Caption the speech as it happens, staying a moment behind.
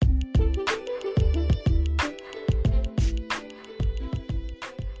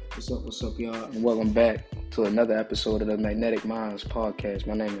What's up, y'all? And welcome back to another episode of the Magnetic Minds podcast.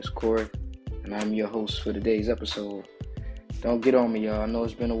 My name is Corey, and I'm your host for today's episode. Don't get on me, y'all. I know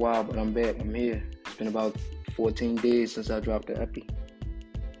it's been a while, but I'm back. I'm here. It's been about 14 days since I dropped the epi,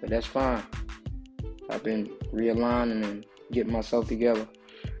 but that's fine. I've been realigning and getting myself together.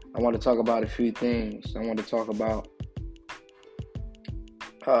 I want to talk about a few things. I want to talk about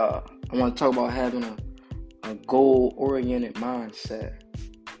having a goal-oriented mindset.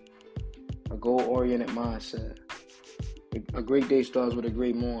 A goal-oriented mindset. A great day starts with a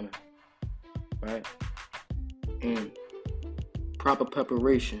great morning, right? And proper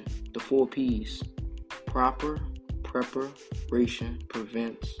preparation, the 4 P's. Proper preparation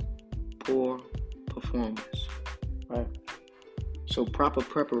prevents poor performance, right? So proper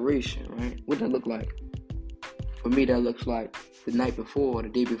preparation, right? What does that look like? For me, that looks like the night before or the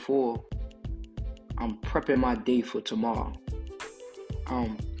day before, I'm prepping my day for tomorrow.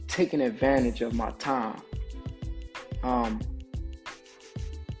 I'm taking advantage of my time. I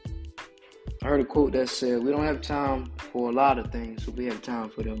heard a quote that said, we don't have time for a lot of things, but we have time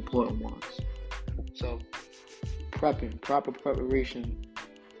for the important ones. So proper preparation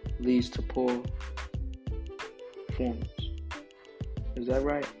leads to poor performance. Is that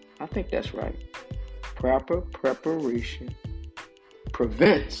right? I think that's right. Proper preparation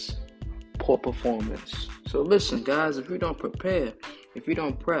prevents poor performance. So listen, guys, if you don't prepare, if you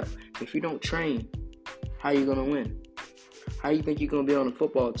don't prep, if you don't train, how are you going to win? How you think you're going to be on a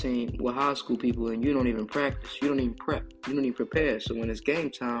football team with high school people and you don't even practice? You don't even prep. You don't even prepare. So when it's game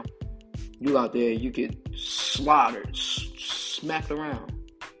time, you out there, you get slaughtered, smacked around,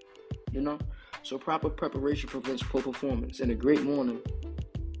 you know? So proper preparation prevents poor performance. And a great morning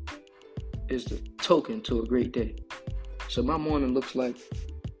is the token to a great day. So my morning looks like,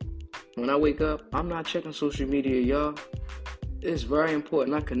 when I wake up, I'm not checking social media, y'all. It's very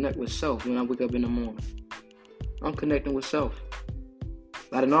important I connect with self when I wake up in the morning. I'm connecting with self.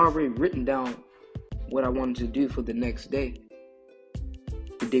 I had already written down what I wanted to do for the next day,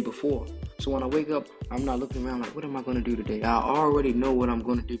 the day before. So when I wake up, I'm not looking around like, what am I going to do today? I already know what I'm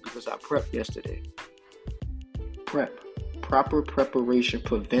going to do because I prepped yesterday. Proper preparation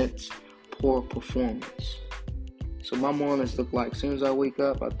prevents poor performance. So my mornings look like, as soon as I wake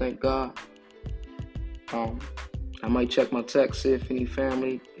up, I thank God. I might check my text, see if any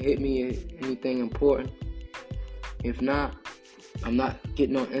family hit me, anything important. If not, I'm not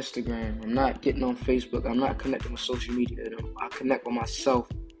getting on Instagram. I'm not getting on Facebook. I'm not connecting with social media. I connect with myself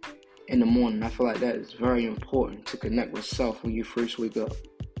in the morning. I feel like that is very important, to connect with self when you first wake up.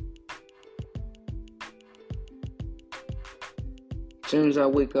 As soon as I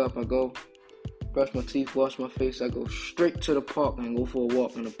wake up, I go brush my teeth, wash my face. I go straight to the park and go for a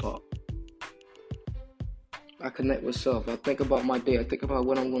walk in the park. I connect with self. I think about my day. I think about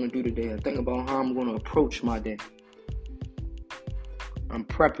what I'm going to do today. I think about how I'm going to approach my day. I'm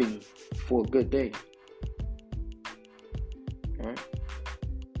prepping for a good day. All right?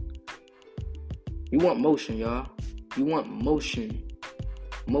 You want motion, y'all. You want motion.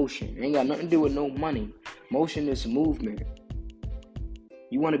 Motion. It ain't got nothing to do with no money. Motion is movement.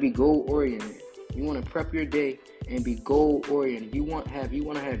 You want to be goal-oriented. You want to prep your day and be goal-oriented. You want to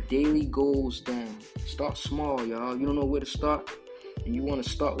have daily goals down. Start small, y'all. You don't know where to start, and you want to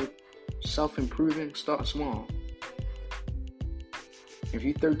start with self-improving. Start small. If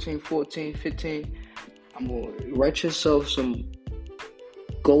you're 13, 14, 15, I'm going to write yourself some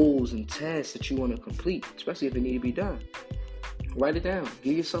goals and tasks that you want to complete, especially if they need to be done. Write it down.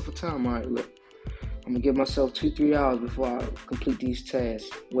 Give yourself a time. All right, look, I'm going to give myself 2-3 hours before I complete these tasks,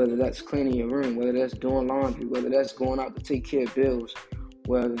 whether that's cleaning your room, whether that's doing laundry, whether that's going out to take care of bills,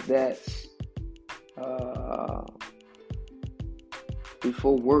 whether that's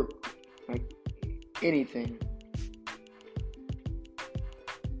before work, like anything.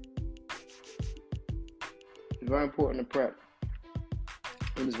 It's very important to prep,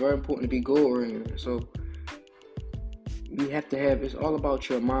 and it's very important to be goal-oriented. So you have to it's all about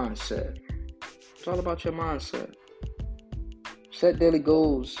your mindset. It's all about your mindset. Set daily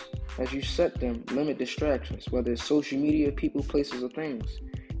goals. As you set them, limit distractions, whether it's social media, people, places, or things.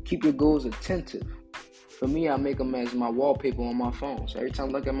 Keep your goals attentive. For me, I make them as my wallpaper on my phone. So every time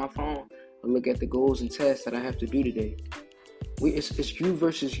I look at my phone, I look at the goals and tasks that I have to do today. It's you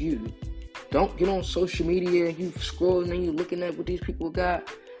versus you. Don't get on social media and you scrolling and you looking at what these people got.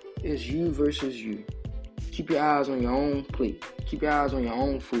 It's you versus you. Keep your eyes on your own plate. Keep your eyes on your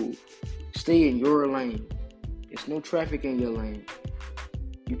own food. Stay in your lane. There's no traffic in your lane.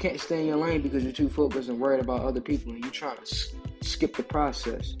 You can't stay in your lane because you're too focused and worried about other people and you're trying to skip the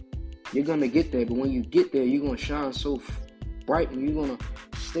process. You're going to get there, but when you get there, you're going to shine so brighten. You're gonna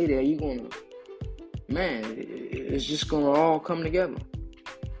stay there. You're gonna, man, it's just gonna all come together.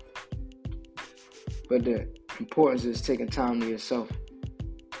 But the importance is taking time to yourself.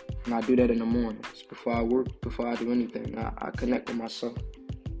 And I do that in the mornings before I work, before I do anything. I connect with myself.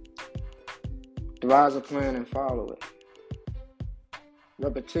 Devise a plan and follow it.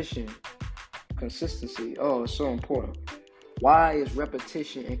 Repetition, consistency. Oh, it's so important. Why is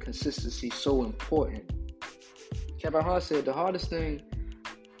repetition and consistency so important? Kevin Hart said the hardest thing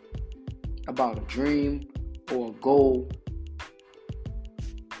about a dream or a goal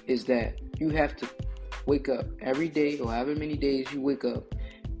is that you have to wake up every day, or however many days you wake up,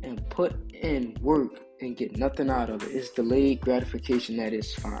 and put in work and get nothing out of it. It's delayed gratification at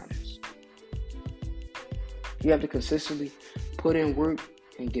its finest. You have to consistently put in work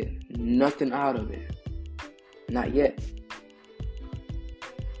and get nothing out of it. Not yet.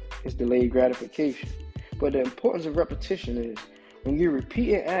 It's delayed gratification. But the importance of repetition is when you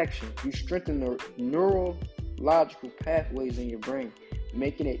repeat an action, you strengthen the neurological pathways in your brain,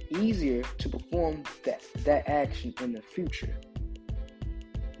 making it easier to perform that action in the future.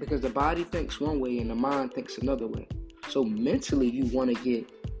 Because the body thinks one way and the mind thinks another way. So mentally, you want to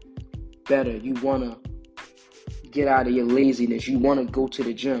get better. You want to get out of your laziness. You want to go to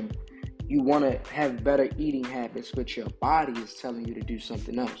the gym. You want to have better eating habits, but your body is telling you to do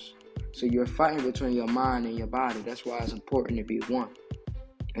something else. So you're fighting between your mind and your body. That's why it's important to be one.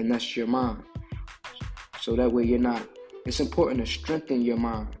 And that's your mind. So that way it's important to strengthen your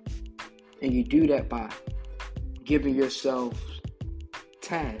mind. And you do that by giving yourself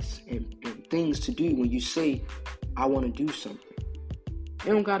tasks and things to do when you say, I want to do something. It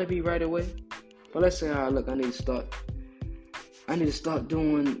don't got to be right away. But let's say, look, I need to start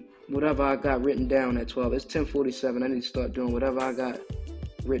doing whatever I got written down at 12. It's 10:47. I need to start doing whatever I got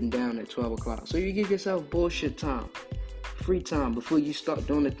written down at 12 o'clock. So you give yourself bullshit time, free time, before you start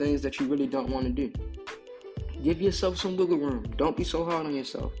doing the things that you really don't want to do. Give yourself some wiggle room. Don't be so hard on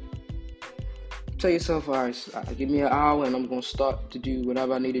yourself. Tell yourself, all right, give me an hour and I'm going to start to do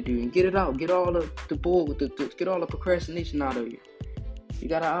whatever I need to do. And get it out. Get all the bull, get all the procrastination out of you. You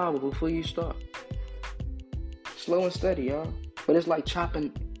got an hour before you start. Slow and steady, y'all. But it's like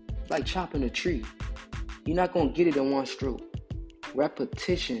chopping a tree. You're not going to get it in one stroke.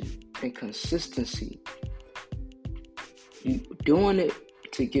 Repetition and consistency. You doing it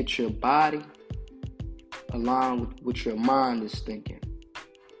to get your body aligned with what your mind is thinking.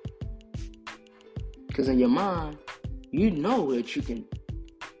 Because in your mind, you know that you can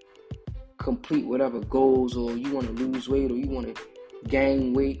complete whatever goals, or you want to lose weight, or you want to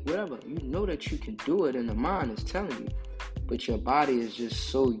gain weight, whatever. You know that you can do it, and the mind is telling you. But your body is just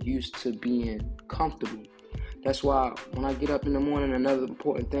so used to being comfortable. That's why when I get up in the morning, another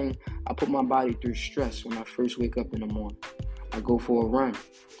important thing, I put my body through stress when I first wake up in the morning. I go for a run.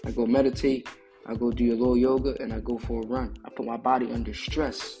 I go meditate. I go do a little yoga, and I go for a run. I put my body under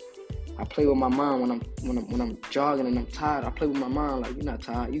stress. I play with my mind when I'm jogging and I'm tired. I play with my mind like, you're not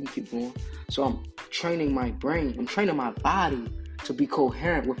tired, you can keep going. So I'm training my brain. I'm training my body to be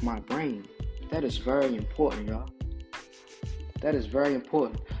coherent with my brain. That is very important, y'all. That is very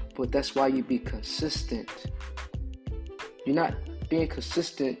important. But that's why you be consistent. You're not being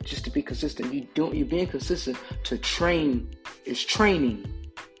consistent just to be consistent. You're being consistent to train. It's training.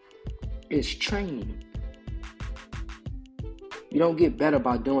 It's training. You don't get better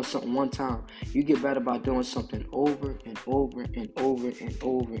by doing something one time. You get better by doing something over and over and over and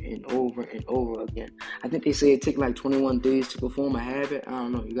over and over and over again. I think they say it takes like 21 days to perform a habit. I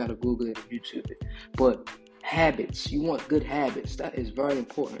don't know. You got to Google it or YouTube it. But habits. You want good habits. That is very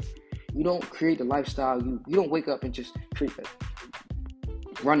important. You don't create the lifestyle. You don't wake up and just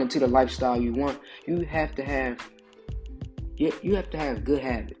run into the lifestyle you want. You have to have good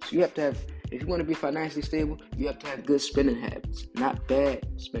habits. You have to have, if you want to be financially stable, you have to have good spending habits, not bad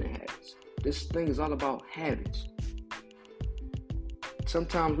spending habits. This thing is all about habits.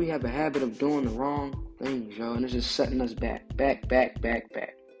 Sometimes we have a habit of doing the wrong things, y'all, and it's just setting us back.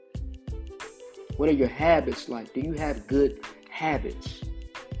 What are your habits like? Do you have good habits?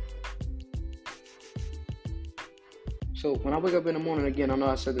 So when I wake up in the morning, again, I know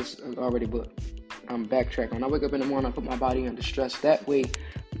I said this already, but I'm backtracking. When I wake up in the morning, I put my body under stress. That way,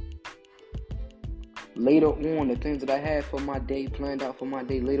 later on, the things that I had for my day, planned out for my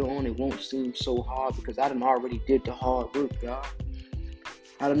day, later on, it won't seem so hard because I done already did the hard work, y'all.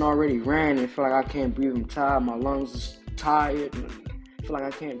 I done already ran and feel like I can't breathe. I'm tired. My lungs is tired. I feel like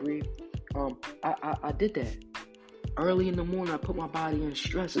I can't breathe. I did that. Early in the morning, I put my body in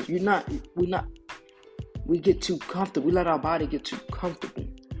stress. We get too comfortable. We let our body get too comfortable.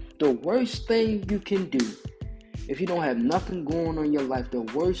 The worst thing you can do If you don't have nothing going on in your life, the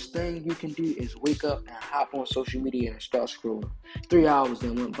worst thing you can do is wake up and hop on social media and start scrolling. 3 hours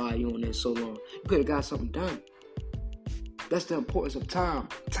that went by you on there so long. You could have got something done. That's the importance of time.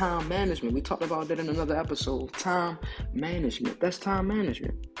 Time management. We talked about that in another episode. Time management. That's time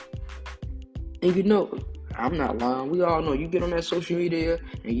management. And you know, I'm not lying. We all know you get on that social media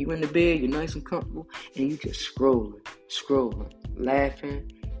and you in the bed, you're nice and comfortable, and you just scrolling,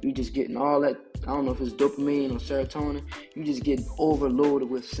 laughing. You just getting all that, I don't know if it's dopamine or serotonin. You just getting overloaded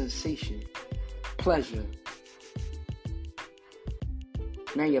with sensation, pleasure.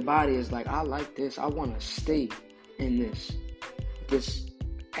 Now your body is like, I like this. I want to stay in this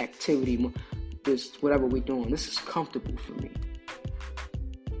activity, this whatever we're doing. This is comfortable for me.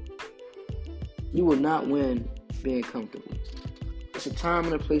 You will not win being comfortable. It's a time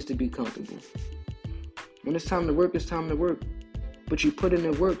and a place to be comfortable. When it's time to work, it's time to work. But you put in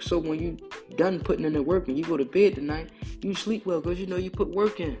the work, so when you done putting in the work and you go to bed tonight, you sleep well because you know you put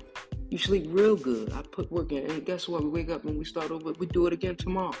work in. You sleep real good. I put work in. And guess what? We wake up and we start over. We do it again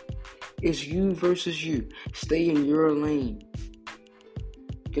tomorrow. It's you versus you. Stay in your lane.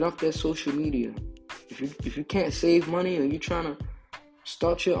 Get off that social media. If you can't save money or you're trying to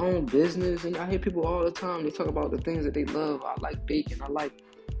start your own business, and I hear people all the time, they talk about the things that they love. I like baking. I like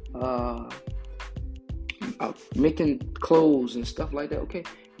making clothes and stuff like that. Okay,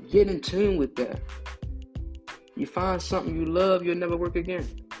 get in tune with that. You find something you love, you'll never work again.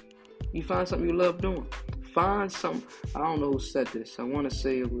 You find something you love doing. Find something. I don't know who said this. I want to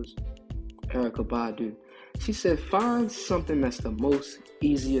say it was Erykah Badu. She said, find something that's the most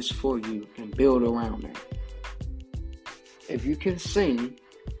easiest for you and build around that. If you can sing,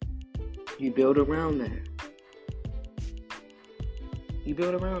 you build around that. You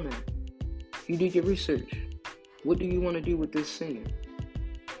build around that. You do your research. What do you want to do with this singing?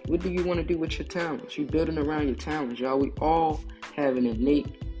 What do you want to do with your talents? You're building around your talents, y'all. We all have an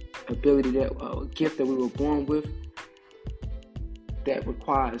innate ability, that a gift that we were born with that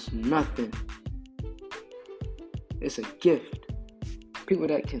requires nothing. It's a gift. People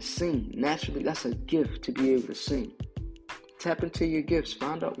that can sing naturally, that's a gift to be able to sing. Tap into your gifts.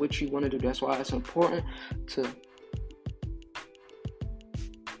 Find out what you want to do. That's why it's important to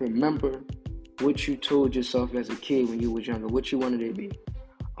remember what you told yourself as a kid when you was younger, what you wanted to be.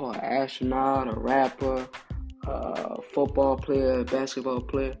 Oh, an astronaut, a rapper, a football player, a basketball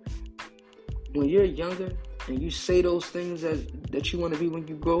player. When you're younger and you say those things that you want to be when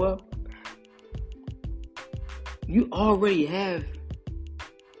you grow up, you already have,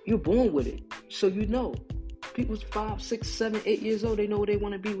 you're born with it. So you know. People 5, 6, 7, 8 years old, they know what they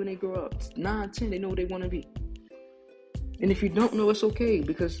want to be when they grow up. 9, 10, they know what they want to be. And if you don't know, it's okay,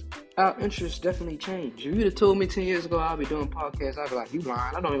 because our interests definitely change. If you'd have told me 10 years ago I'll be doing podcasts, I'd be like, you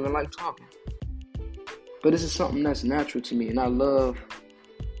lying, I don't even like talking. But this is something that's natural to me, and I love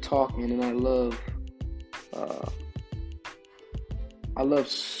talking, and I love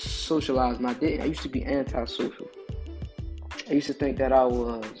socializing. I used to be antisocial. I used to think that I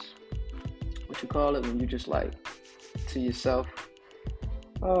was, what you call it, when you just like to yourself.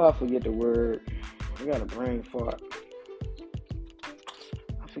 Oh, I forget the word. I got a brain fart.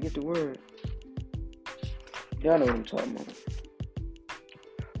 I forget the word. Y'all know what I'm talking about.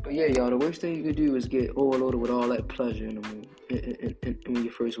 But yeah, y'all, the worst thing you could do is get overloaded with all that pleasure in the mood. And when you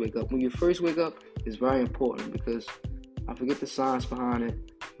first wake up. When you first wake up, it's very important, because I forget the science behind it.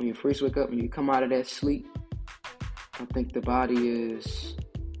 When you first wake up and you come out of that sleep, I think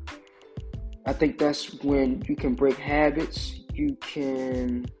that's when you can break habits.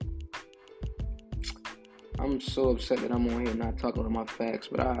 I'm so upset that I'm on here not talking about my facts,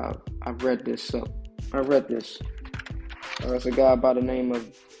 but I've read this up. There's a guy by the name of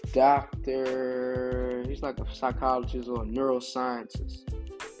Dr. He's like a psychologist or a neuroscientist.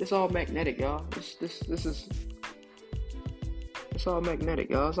 It's all magnetic, y'all. It's all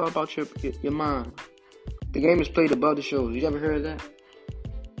magnetic, y'all. It's all about your mind. The game is played above the shoulders. You ever heard of that?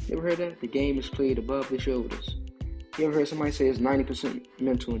 The game is played above the shoulders. You ever heard somebody say it's 90%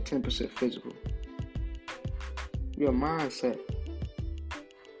 mental and 10% physical? Your mindset.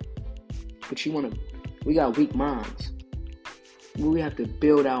 But we got weak minds. We have to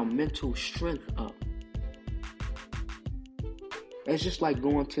build our mental strength up. It's just like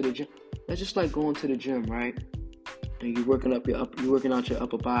going to the gym. Right? And you're working out your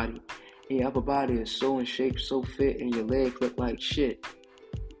upper body. And your upper body is so in shape, so fit, and your legs look like shit.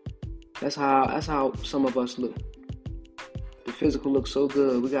 That's how some of us look. The physical looks so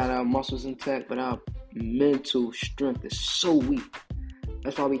good. We got our muscles intact, but our mental strength is so weak.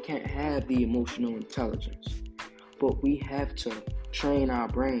 That's why we can't have the emotional intelligence. But we have to train our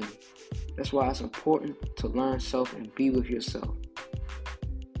brain That's why it's important to learn self and be with yourself.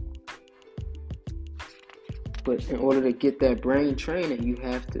 But in order to get that brain training, you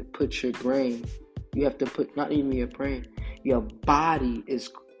have to put your brain, you have to put, not even your brain, your body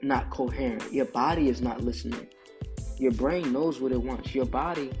is not coherent. Your body is not listening. Your brain knows what it wants. Your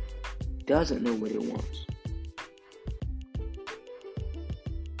body doesn't know what it wants.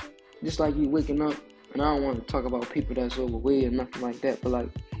 Just like you waking up, and I don't want to talk about people that's overweight or nothing like that, but like,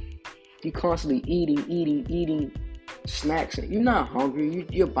 you constantly eating snacks, and you're not hungry.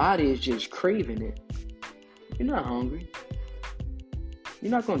 Your body is just craving it. You're not hungry.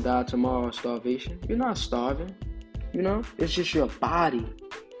 You're not going to die tomorrow of starvation. You're not starving. You know, it's just your body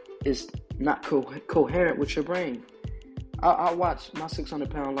is not coherent with your brain. I watch My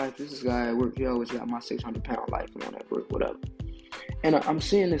 600-Pound Life. This is a guy at work. He always got My 600-Pound Life on at work, whatever. And I'm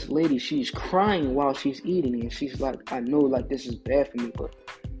seeing this lady, she's crying while she's eating. And she's like, I know like this is bad for me. But,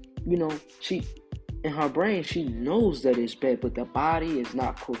 you know, she, in her brain, she knows that it's bad. But the body is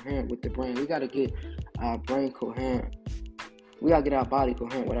not coherent with the brain. We got to get our brain coherent. We got to get our body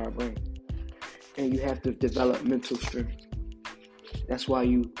coherent with our brain. And you have to develop mental strength. That's why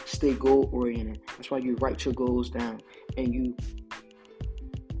you stay goal-oriented. That's why you write your goals down. And you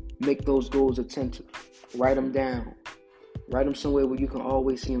make those goals attentive. Write them down. Write them somewhere where you can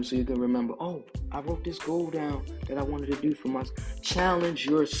always see them so you can remember, oh, I wrote this goal down that I wanted to do for myself. Challenge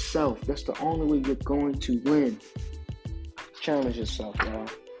yourself. That's the only way you're going to win. Challenge yourself, y'all.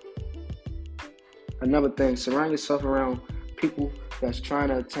 Another thing, surround yourself around people that's trying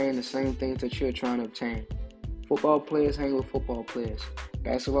to attain the same things that you're trying to obtain. Football players hang with football players.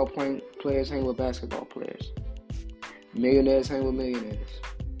 Basketball players hang with basketball players. Millionaires hang with millionaires.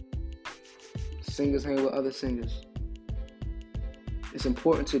 Singers hang with other singers. It's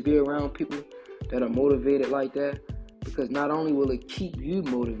important to be around people that are motivated like that, because not only will it keep you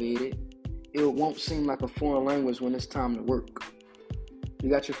motivated, it won't seem like a foreign language when it's time to work. You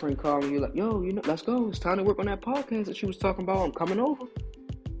got your friend calling you like, yo, you know, let's go. It's time to work on that podcast that you was talking about. I'm coming over.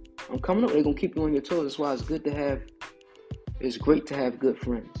 They're going to keep you on your toes. That's why it's great to have good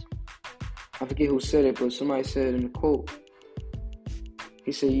friends. I forget who said it, but somebody said in the quote,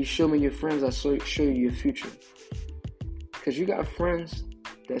 he said, you show me your friends, I show you your future. Because you got friends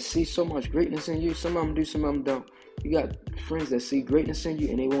that see so much greatness in you. Some of them do, some of them don't. You got friends that see greatness in you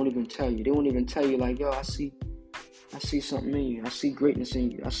and they won't even tell you. They won't even tell you like, yo, I see something in you. I see greatness in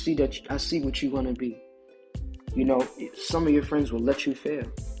you. I see what you want to be. You know, some of your friends will let you fail.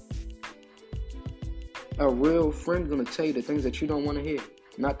 A real friend going to tell you the things that you don't want to hear.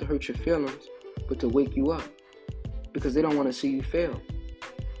 Not to hurt your feelings, but to wake you up. Because they don't want to see you fail.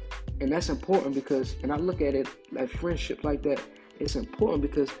 And that's important because, and I look at it like friendship like that, it's important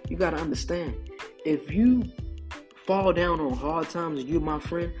because you got to understand, if you fall down on hard times and you're my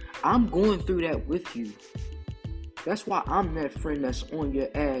friend, I'm going through that with you. That's why I'm that friend that's on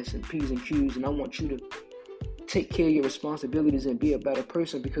your ass and P's and Q's, and I want you to take care of your responsibilities and be a better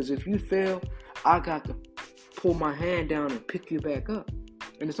person, because if you fail, I got to pull my hand down and pick you back up.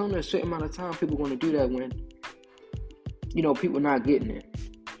 And it's only a certain amount of time people are going to do that when, you know, people not getting it.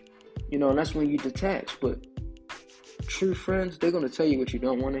 You know, and that's when you detach. But true friends, they're going to tell you what you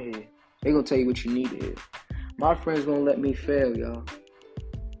don't want to hear. They're going to tell you what you need to hear. My friends won't let me fail, y'all.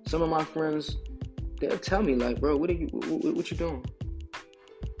 Some of my friends, they'll tell me, like, bro, what you doing?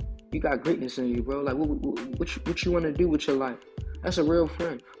 You got greatness in you, bro. Like, what you want to do with your life? That's a real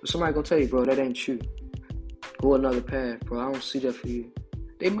friend. But somebody going to tell you, bro, that ain't you. Go another path, bro. I don't see that for you.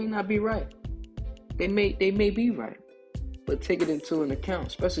 They may not be right. They may be right. But take it into an account,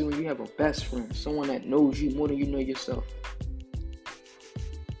 especially when you have a best friend, someone that knows you more than you know yourself.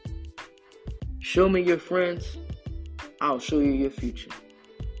 Show me your friends, I'll show you your future.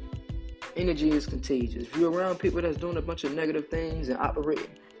 Energy is contagious. If you're around people that's doing a bunch of negative things and operating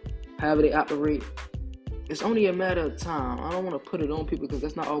however they operate, it's only a matter of time. I don't want to put it on people because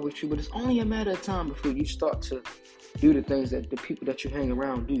that's not always true, but it's only a matter of time before you start to do the things that the people that you hang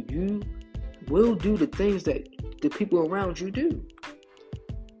around do. You will do the things that the people around you do.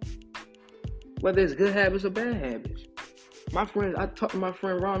 Whether it's good habits or bad habits. My friends, I talk to my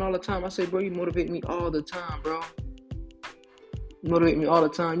friend Ron all the time. I say, bro, you motivate me all the time, bro. You motivate me all the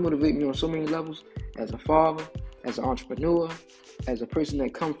time. You motivate me on so many levels. As a father, as an entrepreneur, as a person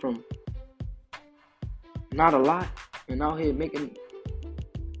that comes from not a lot and out here making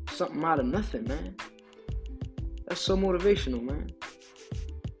something out of nothing, man. That's so motivational, man.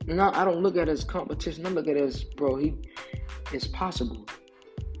 And I don't look at it as competition. I look at it as, bro, it's possible.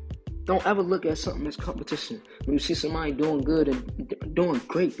 Don't ever look at something as competition. When you see somebody doing good and doing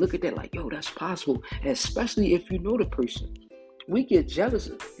great, look at that like, yo, that's possible. And especially if you know the person. We get jealous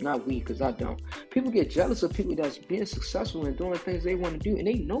of, not we, because I don't. People get jealous of people that's being successful and doing things they want to do, and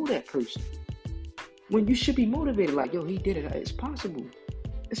they know that person. When you should be motivated, like, yo, he did it. It's possible.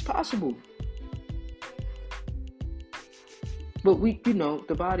 It's possible. But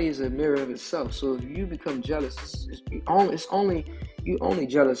the body is a mirror of itself. So if you become jealous, you only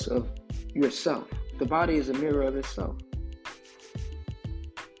jealous of yourself. The body is a mirror of itself.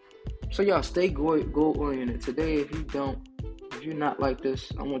 So y'all stay goal oriented. Today, if you're not like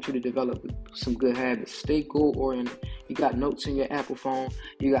this, I want you to develop some good habits. Stay goal oriented. You got notes in your Apple phone.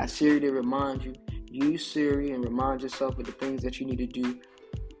 You got Siri to remind you. Use Siri and remind yourself of the things that you need to do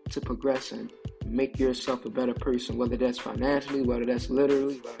to progress and make yourself a better person, whether that's financially, whether that's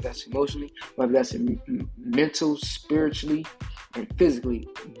literally, whether that's emotionally, whether that's mental, spiritually, and physically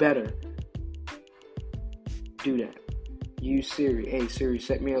better. Do that. Use Siri. Hey, Siri,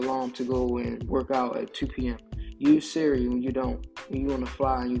 set me an alarm to go and work out at 2 p.m. Use Siri when you're on the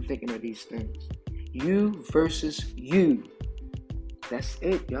fly and you're thinking of these things. You versus you. That's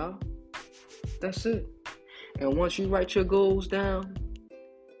it, y'all. That's it. And once you write your goals down,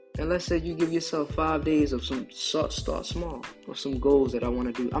 and let's say you give yourself 5 days of some start small, or some goals that I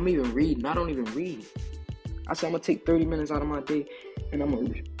want to do. I'm even reading. I don't even read. I say I'm gonna take 30 minutes out of my day, and I'm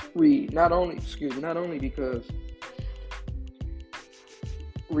gonna read. Not only because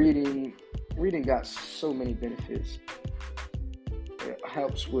reading got so many benefits. It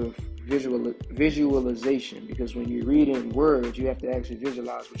helps with visualization, because when you read in words, you have to actually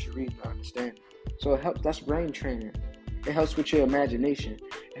visualize what you're reading to understand. So it helps. That's brain training. It helps with your imagination.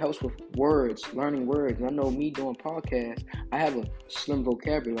 It helps with words, learning words. And I know me doing podcasts, I have a slim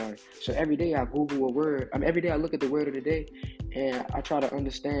vocabulary. So every day I Google a word. Every day I look at the word of the day, and I try to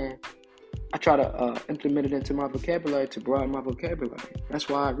understand. I try to implement it into my vocabulary to broaden my vocabulary. That's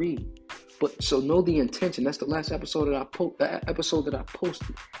why I read. But so know the intention. That's the last episode that I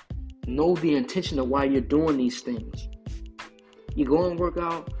posted. Know the intention of why you're doing these things. You go and work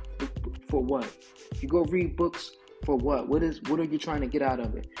out for what? You go read books for what? What are you trying to get out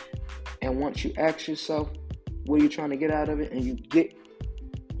of it? And once you ask yourself what are you trying to get out of it, and you get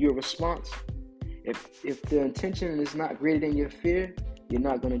your response, if the intention is not greater than your fear, you're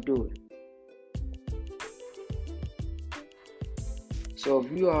not going to do it. So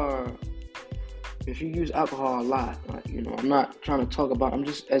if you use alcohol a lot, I'm not trying to talk about, I'm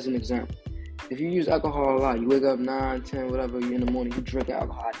just as an example. If you use alcohol a lot, you wake up 9, 10, whatever, you're in the morning, you drink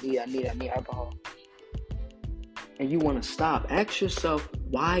alcohol, I need alcohol. And you want to stop. Ask yourself,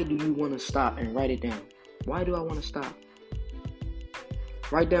 why do you want to stop, and write it down. Why do I want to stop?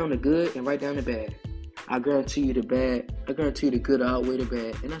 Write down the good and write down the bad. I guarantee you the good outweigh the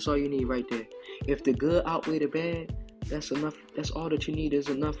bad. And that's all you need right there. If the good outweigh the bad, that's enough. That's all that you need is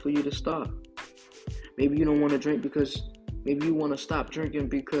enough for you to stop. Maybe you don't want to drink maybe you want to stop drinking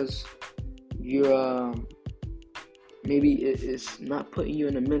because you're, maybe it's not putting you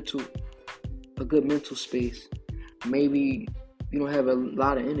in a good mental space. Maybe you don't have a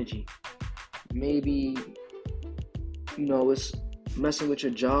lot of energy. Maybe, it's messing with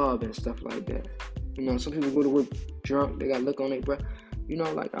your job and stuff like that. Some people go to work drunk, they got liquor on their breath.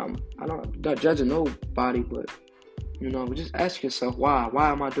 I'm not judging nobody, but, just ask yourself, why? Why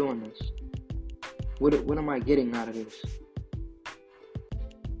am I doing this? What am I getting out of this?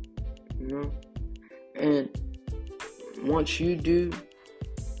 And once you do,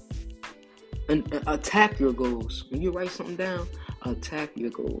 and attack your goals. When you write something down, attack your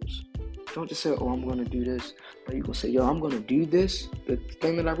goals. Don't just say, I'm going to do this. But you can say, I'm going to do this, the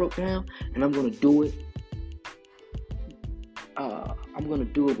thing that I wrote down, and I'm going to do it. I'm going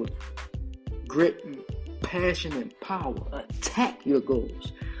to do it with grit, and passion, and power. Attack your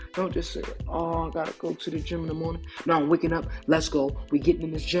goals. Don't just say, I got to go to the gym in the morning. No, I'm waking up. Let's go. We getting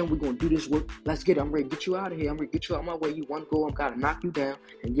in this gym. We're going to do this work. Let's get it. I'm ready to get you out of here. I'm ready to get you out of my way. You one goal. I'm got to knock you down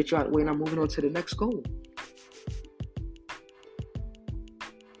and get you out of the way, and I'm moving on to the next goal.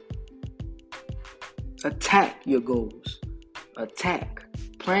 Attack your goals. Attack.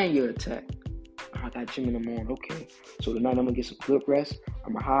 Plan your attack. I got gym in the morning. Okay. So tonight I'm going to get some good rest.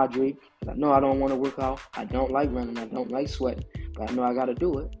 I'm going to hydrate. I know I don't want to work out. I don't like running. I don't like sweating. But I know I got to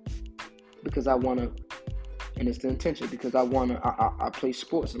do it. Because I want to. And it's the intention. Because I want to. I play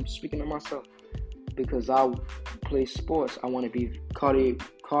sports. I'm speaking to myself. Because I play sports. I want to be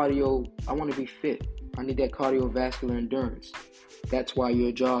cardio. I want to be fit. I need that cardiovascular endurance. That's why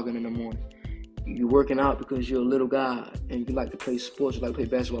you're jogging in the morning. You're working out because you're a little guy and you like to play sports, you like to play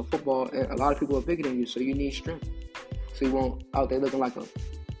basketball, football, and a lot of people are bigger than you, so you need strength. So you won't out there looking like a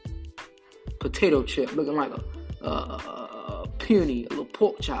potato chip, looking like a puny, a little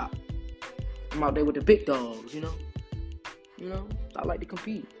pork chop. I'm out there with the big dogs, I like to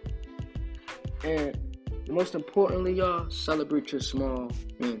compete. And most importantly, y'all, celebrate your small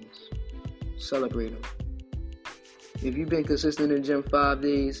wins. Celebrate them. If you've been consistent in the gym 5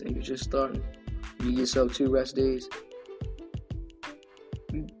 days and you're just starting, you give yourself 2 rest days,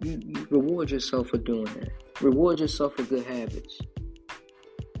 you reward yourself for doing that. Reward yourself for good habits.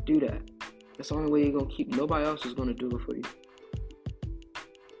 Do that. That's the only way you're going to keep. Nobody else is going to do it for you.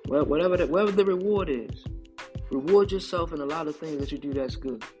 Well, whatever the reward is, reward yourself in a lot of things that you do that's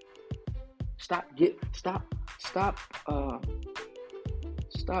good. Stop,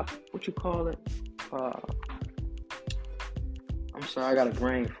 what you call it? I'm sorry, I got a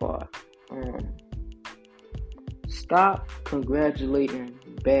brain fart. Stop congratulating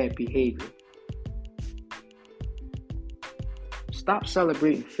bad behavior. Stop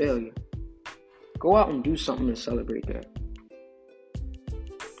celebrating failure. Go out and do something to celebrate that.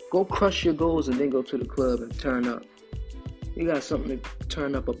 Go crush your goals and then go to the club and turn up. You got something to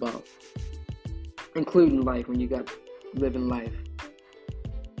turn up about. Including life, when you got living life.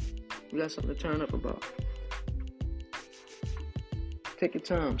 You got something to turn up about. Take your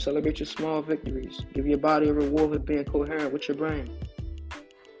time. Celebrate your small victories. Give your body a reward for being coherent with your brain.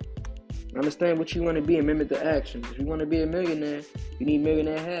 Understand what you want to be and mimic the actions. If you want to be a millionaire, you need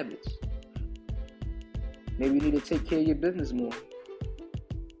millionaire habits. Maybe you need to take care of your business more.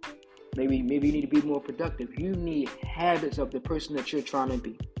 Maybe you need to be more productive. You need habits of the person that you're trying to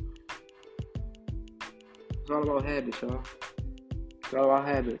be. It's all about habits, y'all. It's all about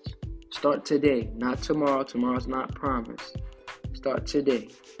habits. Start today, not tomorrow. Tomorrow's not promised. Start today.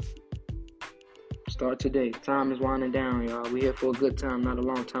 Start today. Time is winding down, y'all. We're here for a good time, not a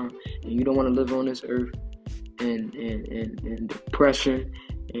long time. And you don't want to live on this earth in depression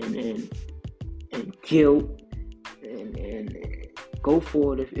and guilt and go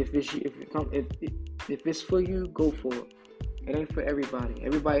for it. If it's for you, go for it. It ain't for everybody.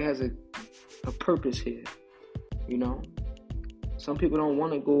 Everybody has a purpose here. Some people don't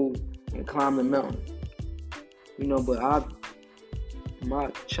want to go and climb the mountain. But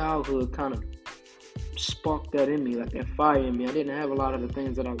my childhood kind of sparked that in me, like that fire in me. I didn't have a lot of the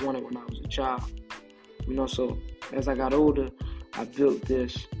things that I wanted when I was a child. So as I got older, I built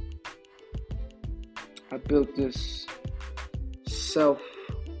this self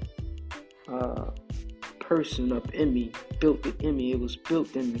person up in me. Built it in me. It was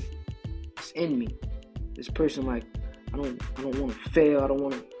built in me. It's in me. This person, like, I don't want to fail. I don't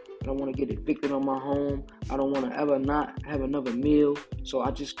want to get evicted on my home. I don't want to ever not have another meal. So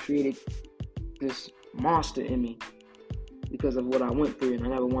I just created this monster in me because of what I went through, and I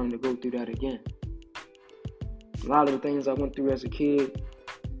never wanted to go through that again. A lot of the things I went through as a kid,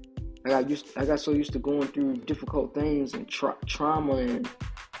 I got so used to going through difficult things and trauma and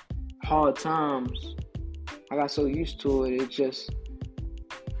hard times. I got so used to it.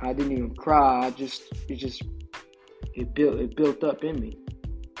 I didn't even cry. It built up in me.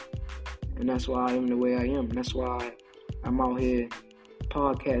 And that's why I am the way I am. And that's why I'm out here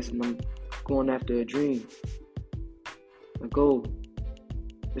podcasting. I'm going after a dream, a goal.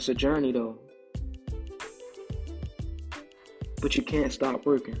 It's a journey, though. But you can't stop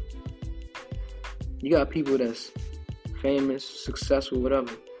working. You got people that's famous, successful,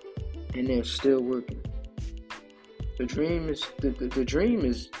 whatever, and they're still working. The dream is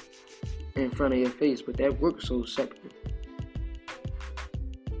in front of your face, but that work's so separate.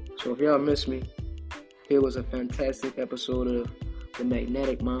 So if y'all miss me, here was a fantastic episode of the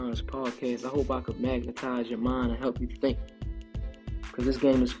Magnetic Minds podcast. I hope I could magnetize your mind and help you think, because this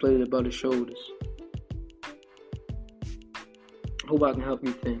game is played above the shoulders. I hope I can help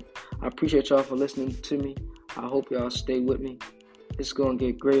you think. I appreciate y'all for listening to me. I hope y'all stay with me. It's going to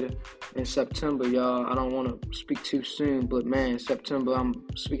get greater. In September, y'all, I don't want to speak too soon, but man, September, I'm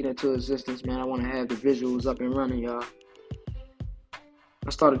speaking into existence, man. I want to have the visuals up and running, y'all. I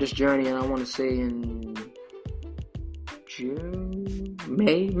started this journey, and I want to say in June,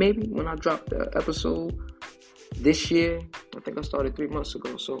 May, maybe, when I dropped the episode this year. I think I started 3 months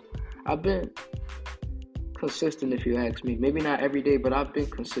ago. So I've been consistent, if you ask me. Maybe not every day, but I've been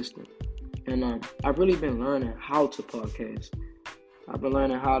consistent. And I've really been learning how to podcast. I've been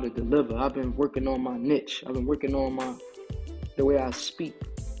learning how to deliver. I've been working on my niche. I've been working on the way I speak.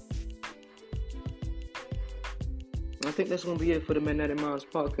 I think that's going to be it for the Magnetic Minds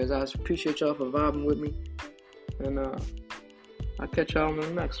podcast. I appreciate y'all for vibing with me. And I'll catch y'all on the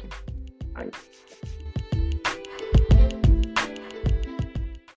next one. All right.